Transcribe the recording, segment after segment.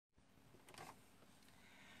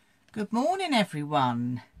Good morning,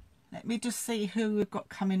 everyone. Let me just see who we've got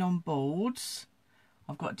coming on board.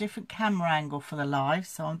 I've got a different camera angle for the live,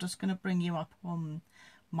 so I'm just going to bring you up on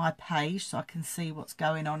my page so I can see what's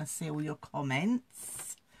going on and see all your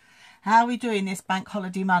comments. How are we doing this Bank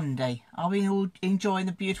Holiday Monday? Are we all enjoying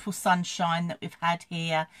the beautiful sunshine that we've had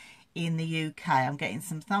here in the UK? I'm getting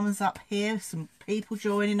some thumbs up here, some people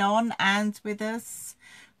joining on. Anne's with us.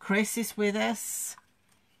 Chris is with us.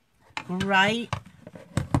 Great.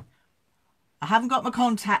 I haven't got my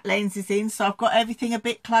contact lenses in, so I've got everything a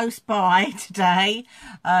bit close by today.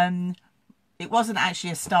 It wasn't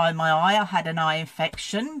actually a sty in my eye. I had an eye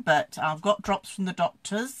infection, but I've got drops from the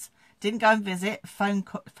doctors. Didn't go and visit. Phone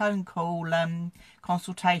call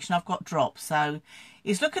consultation. I've got drops, so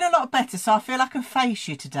it's looking a lot better. So I feel I can face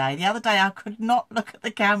you today. The other day I could not look at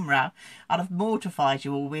the camera. I'd have mortified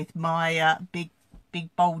you all with my big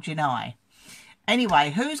bulging eye. Anyway,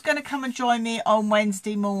 who's going to come and join me on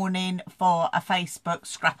Wednesday morning for a Facebook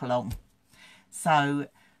scrap along? So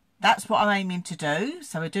that's what I'm aiming to do.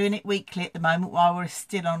 So we're doing it weekly at the moment while we're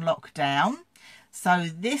still on lockdown. So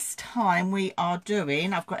this time we are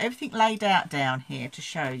doing, I've got everything laid out down here to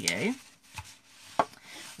show you.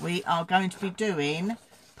 We are going to be doing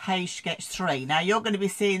page sketch 3. Now you're going to be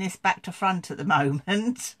seeing this back to front at the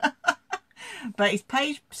moment. But it's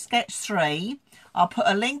page sketch 3. I'll put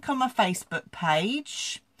a link on my Facebook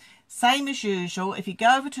page. Same as usual, if you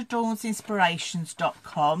go over to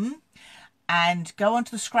dawnsinspirations.com and go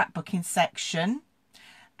onto the scrapbooking section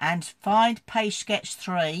and find page sketch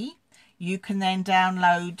 3, you can then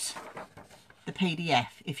download the PDF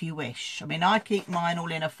if you wish. I mean, I keep mine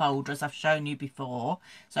all in a folder as I've shown you before.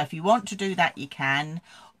 So if you want to do that, you can.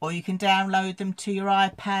 Or you can download them to your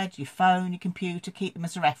iPad, your phone, your computer, keep them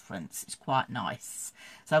as a reference. It's quite nice.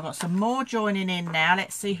 So I've got some more joining in now.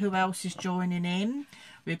 Let's see who else is joining in.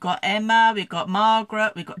 We've got Emma, we've got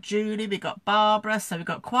Margaret, we've got Julie, we've got Barbara. So we've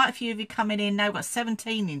got quite a few of you coming in now. We've got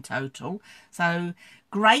 17 in total. So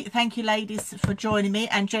great. Thank you, ladies, for joining me,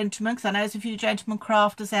 and gentlemen, because I know there's a few gentlemen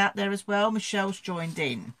crafters out there as well. Michelle's joined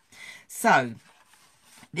in. So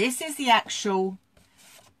this is the actual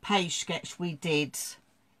page sketch we did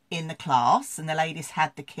in the class, and the ladies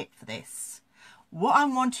had the kit for this. What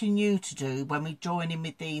I'm wanting you to do when we join in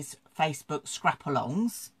with these Facebook scrap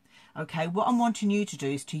alongs, okay, what I'm wanting you to do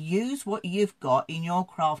is to use what you've got in your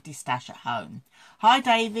crafty stash at home. Hi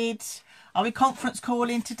David, are we conference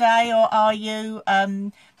calling today, or are you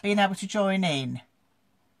being able to join in?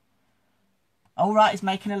 All right, he's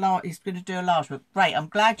making a large, he's going to do a large book. Great, I'm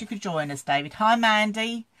glad you could join us, David. Hi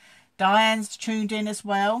Mandy. Diane's tuned in as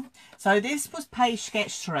well. So this was page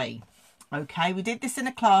sketch 3. Okay, we did this in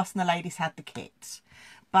a class and the ladies had the kit.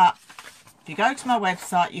 But if you go to my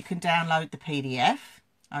website, you can download the PDF.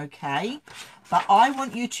 Okay, but I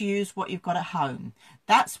want you to use what you've got at home.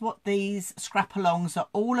 That's what these scrap alongs are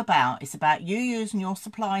all about. It's about you using your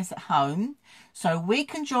supplies at home so we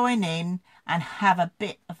can join in and have a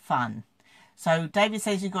bit of fun. So David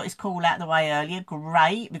says he got his call out of the way earlier.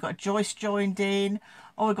 Great. We've got Joyce joined in.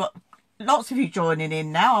 Oh, we've got lots of you joining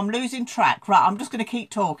in now. I'm losing track. Right, I'm just going to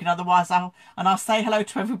keep talking. Otherwise, I'll say hello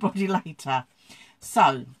to everybody later.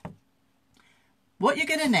 So what you're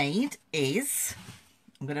going to need is,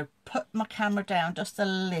 I'm going to put my camera down just a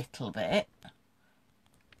little bit.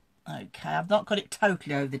 Okay, I've not got it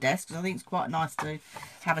totally over the desk because I think it's quite nice to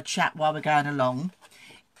have a chat while we're going along.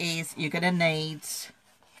 Is you're going to need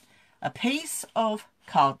a piece of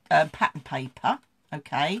pattern paper.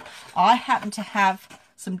 Okay, I happen to have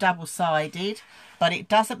some double-sided, but it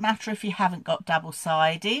doesn't matter if you haven't got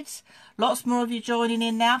double-sided. Lots more of you joining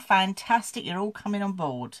in now. Fantastic, you're all coming on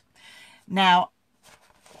board. Now,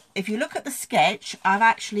 if you look at the sketch, I've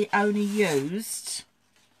actually only used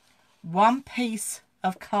one piece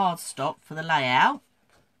of cardstock for the layout.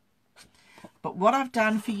 But what I've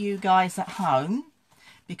done for you guys at home,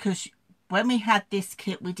 because when we had this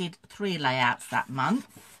kit, we did 3 layouts that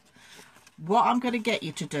month. What I'm going to get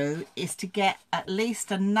you to do is to get at least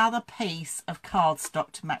another piece of cardstock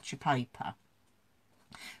to match your paper.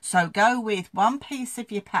 So go with one piece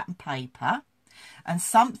of your pattern paper and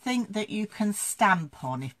something that you can stamp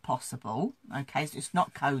on if possible. Okay, so it's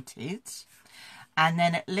not coated. And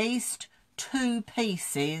then at least 2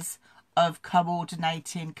 pieces of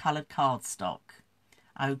coordinating coloured cardstock.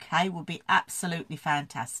 Okay, will be absolutely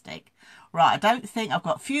fantastic. Right, I don't think I've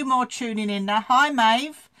got a few more tuning in now. Hi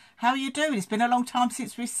Maeve. How are you doing? It's been a long time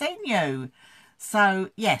since we've seen you.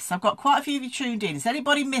 So, yes, I've got quite a few of you tuned in. Has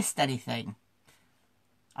anybody missed anything?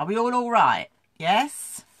 Are we all right?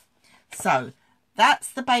 Yes? So,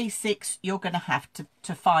 that's the basics you're going to have to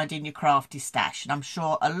find in your crafty stash. And I'm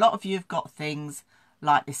sure a lot of you have got things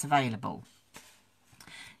like this available.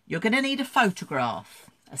 You're going to need a photograph,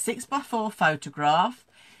 a 6x4 photograph.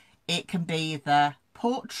 It can be either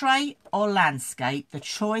portrait or landscape. The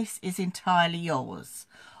choice is entirely yours.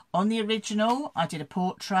 On the original, I did a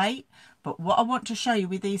portrait, but what I want to show you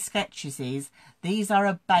with these sketches is these are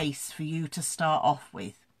a base for you to start off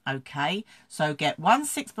with. Okay, so get one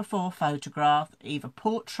 6x4 photograph, either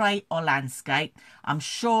portrait or landscape. I'm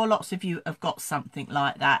sure lots of you have got something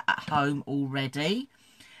like that at home already.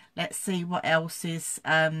 Let's see what else is.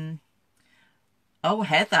 Oh,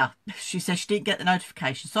 Heather, she says she didn't get the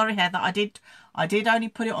notification. Sorry, Heather, I did only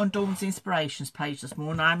put it on Dawn's Inspirations page this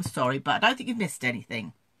morning. I'm sorry, but I don't think you've missed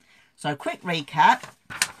anything. So, quick recap.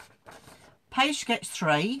 Page sketch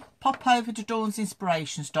 3, pop over to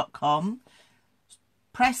dawnsinspirations.com.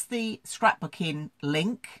 Press the scrapbooking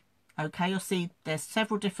link. Okay, you'll see there's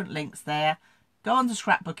several different links there. Go on the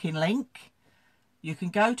scrapbooking link. You can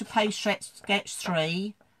go to page sketch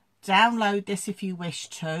 3, download this if you wish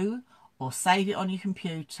to, or save it on your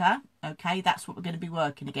computer. Okay, that's what we're going to be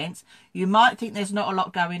working against. You might think there's not a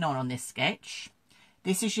lot going on this sketch.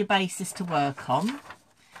 This is your basis to work on,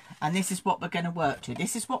 and this is what we're going to work to.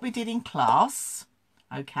 This is what we did in class.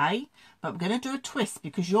 Okay, but we're going to do a twist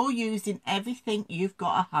because you're using everything you've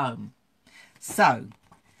got at home. So,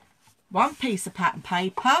 one piece of pattern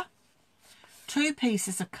paper, 2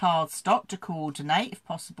 pieces of cardstock to coordinate, if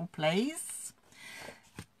possible, please.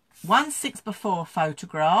 One 6x4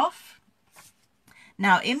 photograph.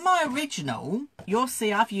 Now, in my original, you'll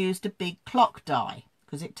see I've used a big clock die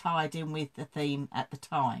because it tied in with the theme at the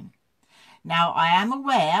time. Now, I am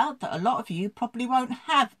aware that a lot of you probably won't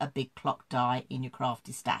have a big clock die in your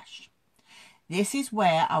crafty stash. This is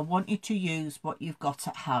where I want you to use what you've got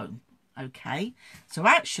at home. Okay, so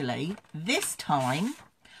actually, this time,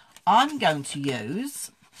 I'm going to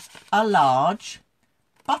use a large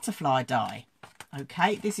butterfly die.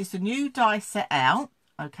 Okay, this is the new die set out,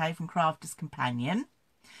 okay, from Crafter's Companion.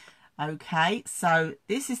 Okay, so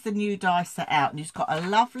this is the new die set out, and it's got a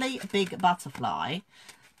lovely big butterfly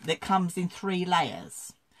that comes in 3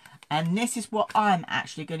 layers. And this is what I'm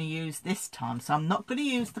actually going to use this time. So I'm not going to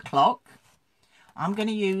use the clock. I'm going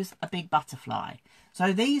to use a big butterfly.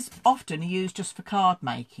 So these often are used just for card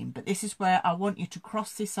making, but this is where I want you to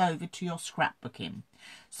cross this over to your scrapbooking.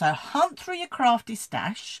 So hunt through your crafty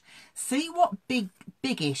stash, see what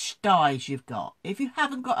biggish dies you've got. If you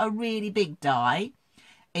haven't got a really big die,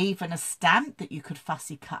 even a stamp that you could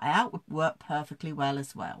fussy cut out would work perfectly well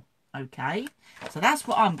as well. Okay, so that's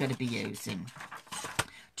what I'm going to be using.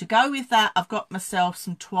 To go with that, I've got myself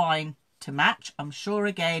some twine to match. I'm sure,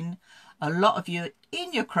 again, a lot of you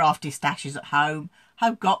in your crafty stashes at home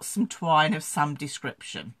have got some twine of some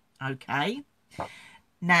description. Okay,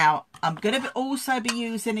 now I'm going to also be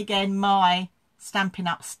using, again, my Stampin'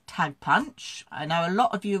 Up! Tag Punch. I know a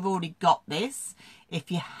lot of you have already got this. If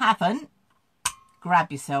you haven't,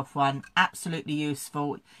 grab yourself one. Absolutely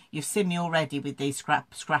useful. You've seen me already with these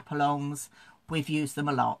scrap-alongs. We've used them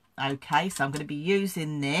a lot. Okay, so I'm going to be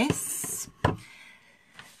using this.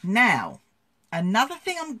 Now, another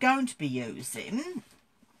thing I'm going to be using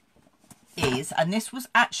is, and this was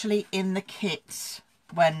actually in the kit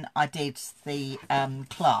when I did the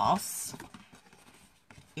class,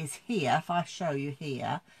 is here. If I show you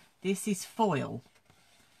here, this is foil.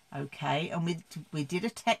 Okay, and we did a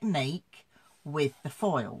technique with the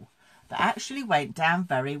foil that actually went down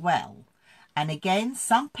very well. And again,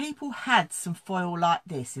 some people had some foil like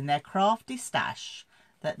this in their crafty stash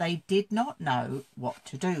that they did not know what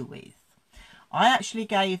to do with. I actually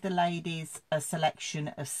gave the ladies a selection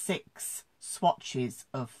of 6 swatches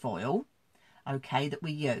of foil, okay, that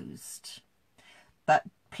we used. But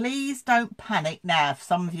please don't panic now if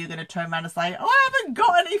some of you are going to turn around and say, oh, I haven't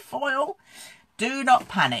got any foil. Do not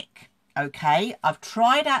panic. Okay, I've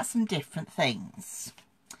tried out some different things.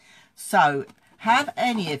 So, have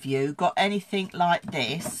any of you got anything like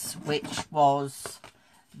this, which was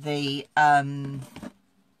the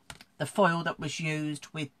foil that was used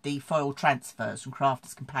with the foil transfers from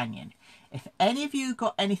Crafter's Companion? If any of you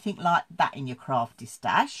got anything like that in your crafty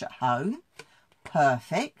stash at home,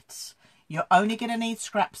 perfect. You're only going to need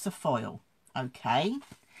scraps of foil, okay?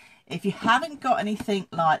 If you haven't got anything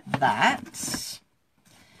like that,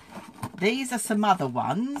 these are some other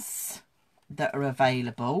ones that are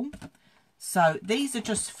available. So these are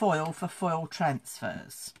just foil for foil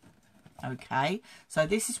transfers. Okay, so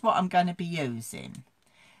this is what I'm going to be using.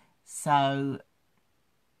 So,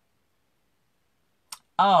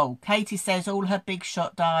 oh, Katie says all her big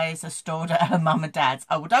shot dies are stored at her mum and dad's.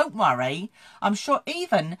 Oh, well, don't worry. I'm sure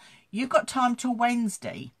even you've got time till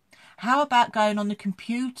Wednesday. How about going on the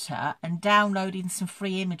computer and downloading some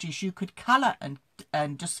free images you could colour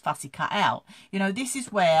and just fussy cut out? You know, this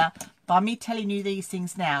is where, by me telling you these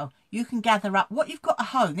things now, you can gather up what you've got at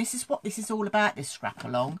home. This is what this is all about, this scrap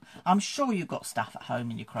along. I'm sure you've got stuff at home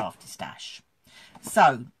in your crafty stash.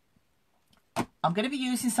 So, I'm going to be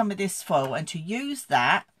using some of this foil, and to use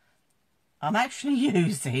that, I'm actually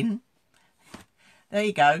using, there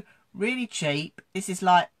you go, really cheap. This is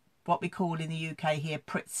like what we call in the UK here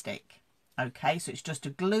Pritt stick. Okay, so it's just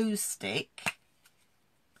a glue stick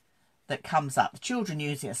that comes up. The children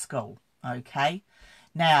use it at school. Okay,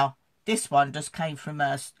 now this one just came from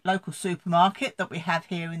a local supermarket that we have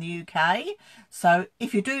here in the UK. So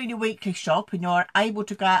if you're doing your weekly shop and you're able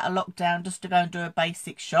to go out of lockdown just to go and do a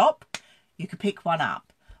basic shop, you could pick one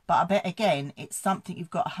up. But I bet again, it's something you've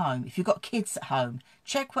got at home. If you've got kids at home,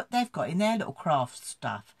 check what they've got in their little craft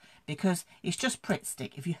stuff, because it's just Pritt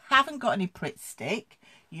stick. If you haven't got any Pritt stick,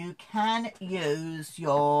 you can use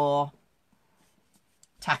your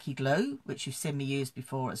tacky glue, which you've seen me use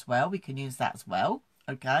before as well. We can use that as well.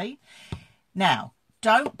 Okay. Now,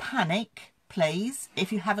 don't panic, please,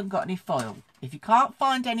 if you haven't got any foil. If you can't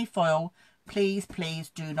find any foil, please, please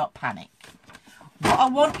do not panic. What I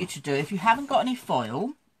want you to do, if you haven't got any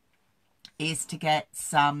foil, is to get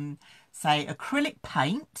some, say, acrylic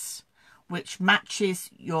paint, which matches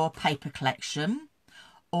your paper collection,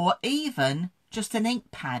 or even just an ink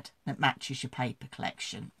pad that matches your paper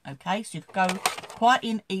collection. Okay, so you can go quite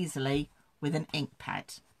in easily with an ink pad.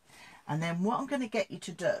 And then what I'm going to get you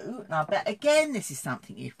to do, and I bet again this is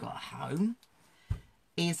something you've got at home,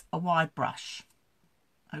 is a wide brush.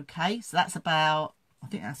 Okay, so that's about, I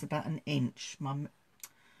think that's about an inch.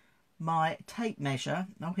 My tape measure,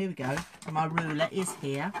 oh here we go, my ruler is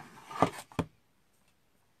here.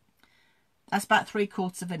 That's about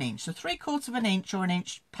 3/4 of an inch. So 3/4 of an inch or an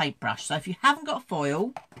inch paintbrush. So if you haven't got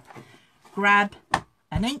foil, grab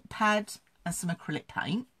an ink pad and some acrylic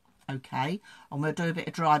paint. Okay, and we'll do a bit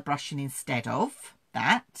of dry brushing instead of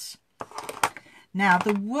that. Now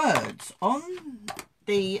the words on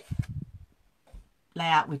the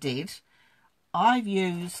layout we did, I've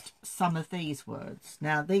used some of these words.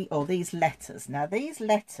 Now these letters. Now these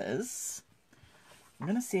letters, I'm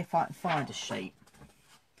going to see if I can find a sheet.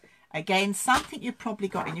 Again, something you've probably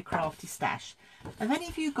got in your crafty stash. Have any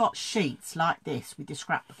of you got sheets like this with your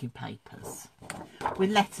scrapbooking papers with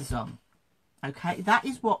letters on? Okay, that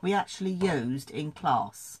is what we actually used in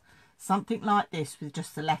class. Something like this with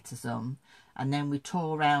just the letters on, and then we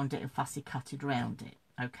tore around it and fussy cutted around it.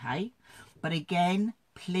 Okay, but again,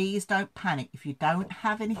 please don't panic. If you don't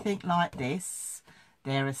have anything like this,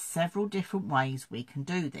 there are several different ways we can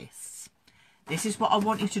do this. This is what I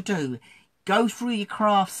want you to do. Go through your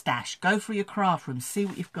craft stash, go through your craft room, see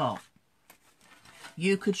what you've got.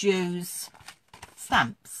 You could use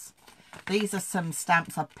stamps. These are some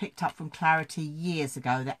stamps I picked up from Clarity years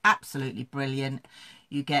ago. They're absolutely brilliant.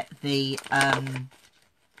 You get the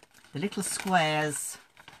little squares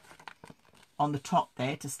on the top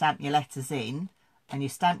there to stamp your letters in, and you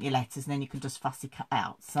stamp your letters and then you can just fussy cut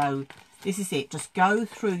out. So this is it. Just go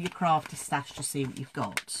through your crafty stash to see what you've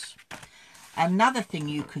got. Another thing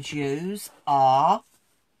you could use are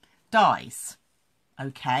dies.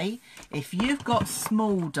 Okay, if you've got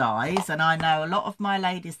small dies, and I know a lot of my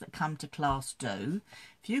ladies that come to class do,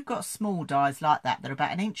 if you've got small dies like that, they're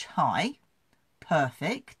about an inch high,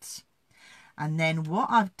 perfect. And then what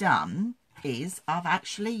I've done is I've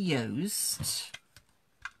actually used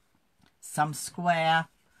some square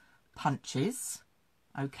punches.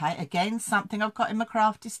 Okay, again, something I've got in my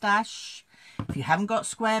crafty stash. If you haven't got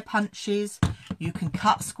square punches, you can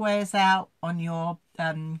cut squares out on your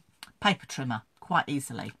paper trimmer quite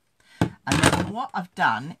easily. And then what I've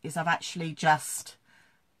done is I've actually just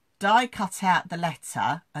die cut out the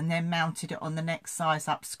letter and then mounted it on the next size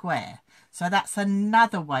up square. So that's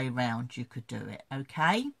another way round you could do it.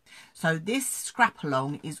 Okay, so this scrap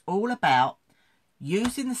along is all about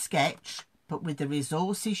using the sketch but with the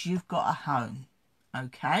resources you've got at home.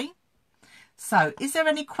 Okay, so is there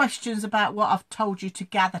any questions about what I've told you to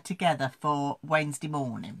gather together for Wednesday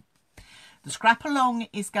morning? The scrap along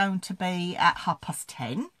is going to be at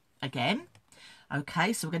 10:30 again.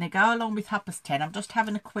 Okay, so we're going to go along with 10:30. I'm just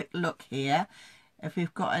having a quick look here if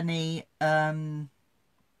we've got any.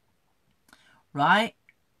 Right,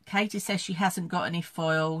 Katie says she hasn't got any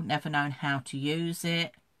foil, never known how to use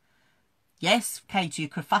it. Yes, Katie, you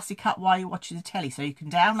could fussy cut while you're watching the telly, so you can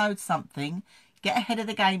download something, get ahead of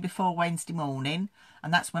the game before Wednesday morning,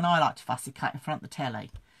 and that's when I like to fussy cut in front of the telly.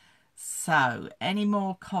 So, any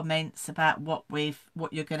more comments about what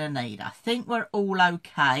you're going to need? I think we're all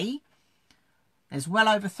okay. There's well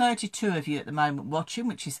over 32 of you at the moment watching,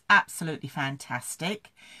 which is absolutely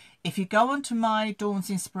fantastic. If you go onto my Dawn's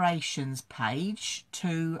Inspirations page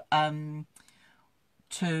to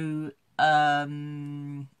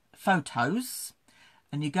photos,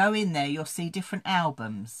 and you go in there, you'll see different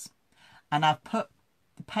albums. And I've put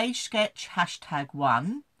the Page Sketch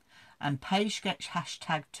 #1 and Page Sketch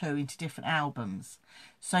 #2 into different albums.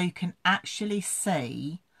 So you can actually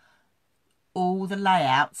see all the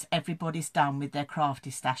layouts everybody's done with their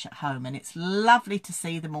crafty stash at home. And it's lovely to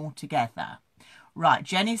see them all together. Right,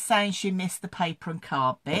 Jenny's saying she missed the paper and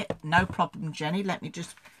card bit. No problem, Jenny. Let me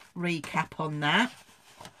just recap on that.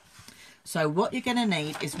 So what you're going to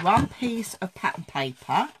need is one piece of pattern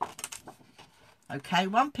paper. Okay,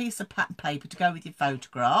 one piece of pattern paper to go with your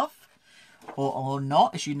photograph. Or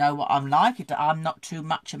not, as you know what I'm like. I'm not too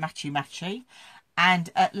much a matchy-matchy. And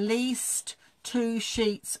at least 2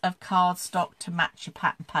 sheets of cardstock to match your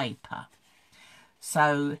pattern paper.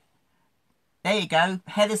 So there you go.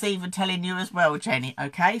 Heather's even telling you as well, Jenny.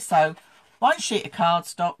 Okay, so 1 sheet of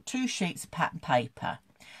cardstock, 2 sheets of pattern paper.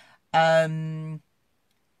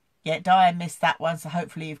 Yeah, Diane missed that one, so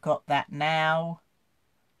hopefully you've got that now.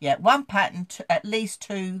 Yeah, 1 pattern, at least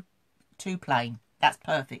two plain. That's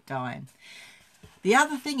perfect, Diane. The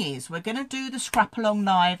other thing is, we're going to do the scrap along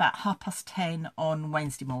live at 10:30 on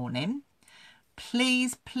Wednesday morning.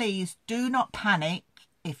 Please, please do not panic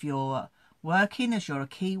if you're working as you're a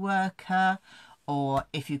key worker, or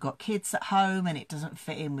if you've got kids at home and it doesn't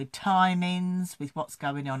fit in with timings, with what's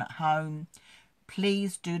going on at home.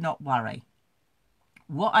 Please do not worry.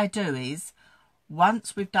 What I do is,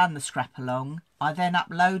 once we've done the scrap along, I then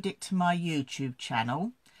upload it to my YouTube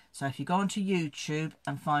channel. So if you go onto YouTube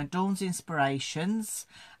and find Dawn's Inspirations,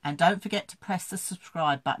 and don't forget to press the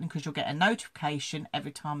subscribe button, because you'll get a notification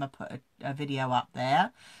every time I put a video up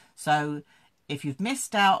there. So if you've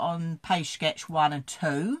missed out on Page Sketch 1 and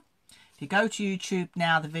 2, if you go to YouTube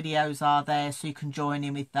now, the videos are there so you can join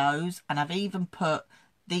in with those. And I've even put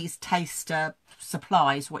these taster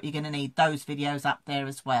supplies, what you're going to need, those videos up there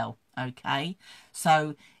as well. Okay,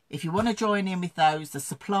 so if you want to join in with those, the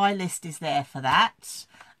supply list is there for that,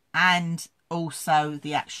 and also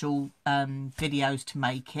the actual videos to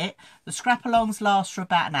make it. The scrap alongs last for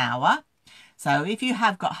about an hour. So if you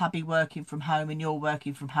have got hubby working from home and you're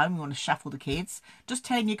working from home, you want to shuffle the kids, just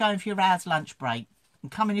tell him you're going for your hour's lunch break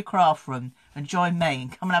and come in your craft room and join me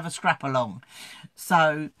and come and have a scrap along.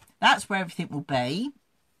 So that's where everything will be.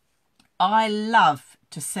 I love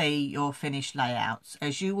to see your finished layouts.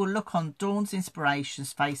 As you will look on Dawn's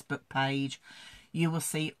Inspirations Facebook page, you will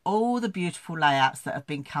see all the beautiful layouts that have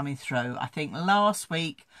been coming through. I think last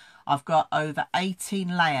week I've got over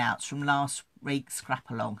 18 layouts from last week's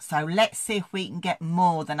scrap along. So let's see if we can get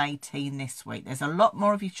more than 18 this week. There's a lot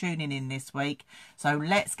more of you tuning in this week, so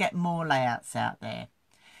let's get more layouts out there.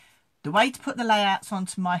 The way to put the layouts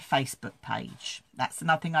onto my Facebook page, that's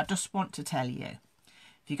another thing I just want to tell you.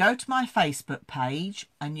 If you go to my Facebook page,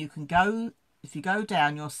 and you can go, if you go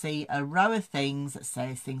down, you'll see a row of things that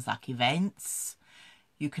says things like events.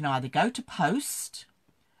 You can either go to post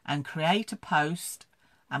and create a post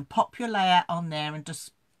and pop your layout on there and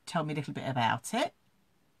just tell me a little bit about it.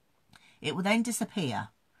 It will then disappear.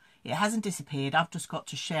 It hasn't disappeared. I've just got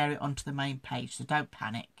to share it onto the main page, so don't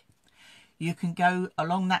panic. You can go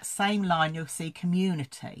along that same line. You'll see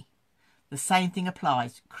community. The same thing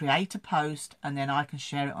applies. Create a post and then I can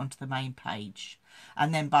share it onto the main page.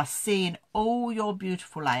 And then by seeing all your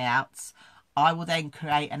beautiful layouts, I will then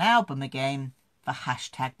create an album again for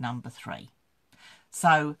 #3.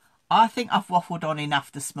 So I think I've waffled on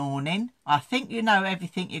enough this morning. I think you know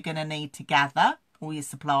everything you're going to need to gather, all your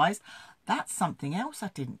supplies. That's something else I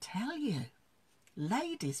didn't tell you.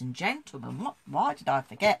 Ladies and gentlemen, why did I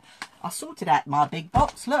forget? I sorted out my big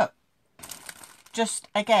box, look. Just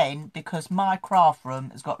again, because my craft room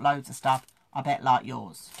has got loads of stuff, I bet like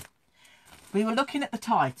yours. We were looking at the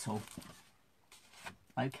title.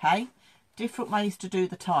 Okay, different ways to do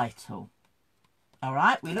the title. All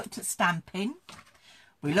right, we looked at stamping.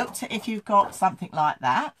 We looked at if you've got something like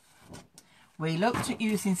that. We looked at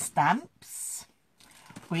using stamps.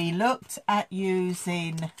 We looked at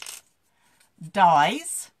using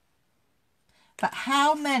dies. But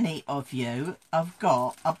how many of you have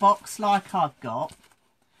got a box like I've got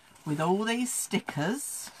with all these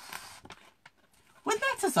stickers with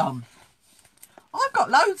letters on? I've got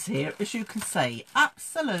loads here, as you can see,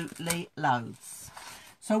 absolutely loads.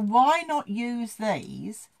 So why not use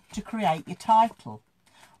these to create your title?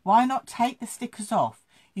 Why not take the stickers off?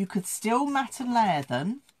 You could still mat and layer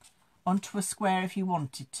them onto a square if you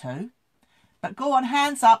wanted to. But go on,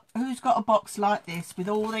 hands up, who's got a box like this with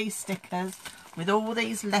all these stickers, with all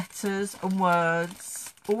these letters and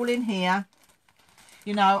words all in here.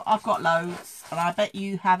 You know, I've got loads, and I bet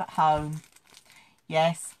you have at home.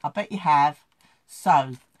 Yes, I bet you have.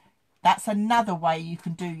 So that's another way you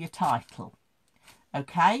can do your title.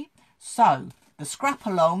 Okay, so the scrap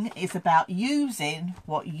along is about using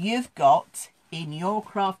what you've got in your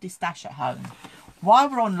crafty stash at home. While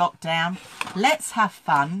we're on lockdown, let's have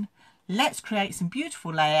fun. Let's create some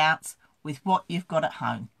beautiful layouts with what you've got at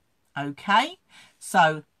home. Okay,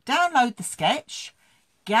 so download the sketch,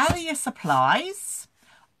 gather your supplies.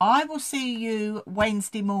 I will see you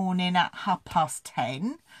Wednesday morning at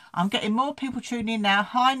 10:30. I'm getting more people tuning in now.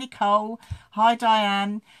 Hi Nicole, hi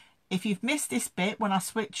Diane. If you've missed this bit when I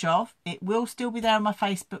switch off, it will still be there on my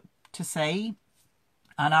Facebook to see.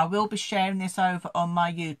 And I will be sharing this over on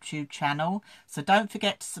my YouTube channel. So don't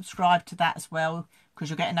forget to subscribe to that as well, because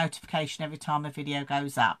you'll get a notification every time a video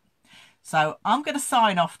goes up. So I'm going to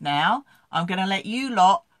sign off now. I'm going to let you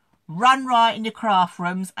lot run right in your craft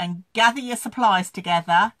rooms and gather your supplies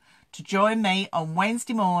together to join me on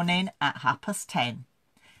Wednesday morning at 10:30.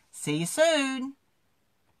 See you soon.